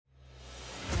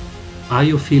Are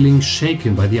you feeling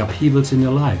shaken by the upheavals in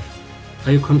your life?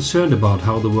 Are you concerned about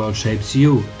how the world shapes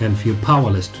you and feel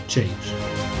powerless to change?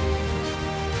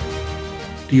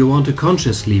 Do you want to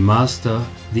consciously master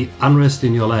the unrest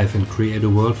in your life and create a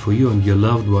world for you and your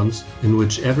loved ones in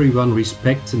which everyone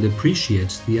respects and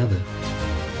appreciates the other?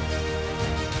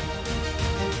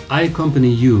 I accompany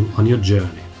you on your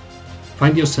journey.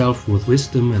 Find yourself with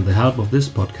wisdom and the help of this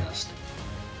podcast.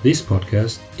 This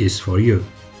podcast is for you.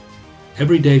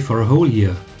 Every day for a whole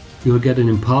year, you will get an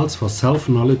impulse for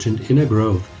self-knowledge and inner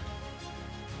growth.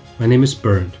 My name is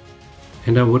Bernd,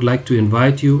 and I would like to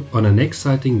invite you on an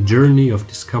exciting journey of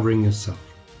discovering yourself.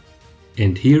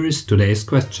 And here is today's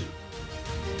question.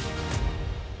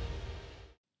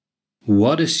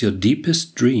 What is your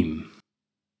deepest dream?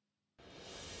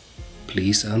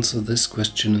 Please answer this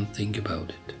question and think about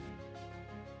it.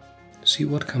 See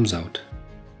what comes out.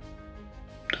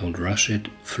 Don't rush it,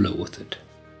 flow with it.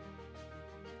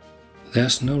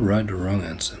 There's no right or wrong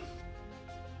answer.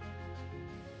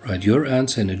 Write your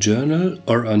answer in a journal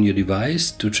or on your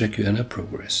device to check your inner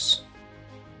progress.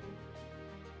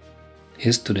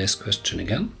 Here's today's question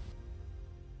again.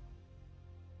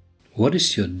 What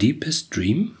is your deepest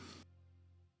dream?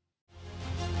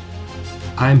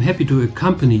 I am happy to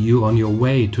accompany you on your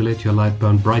way to let your light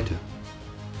burn brighter.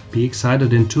 Be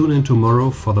excited and tune in tomorrow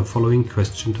for the following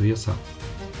question to yourself.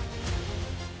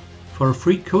 For a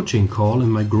free coaching call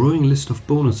and my growing list of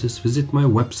bonuses, visit my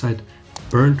website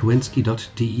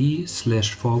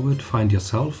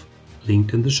berndwenski.de/forward-find-yourself,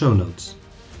 linked in the show notes.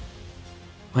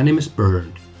 My name is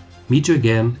Bernd. Meet you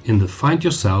again in the Find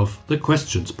Yourself, the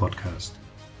Questions podcast.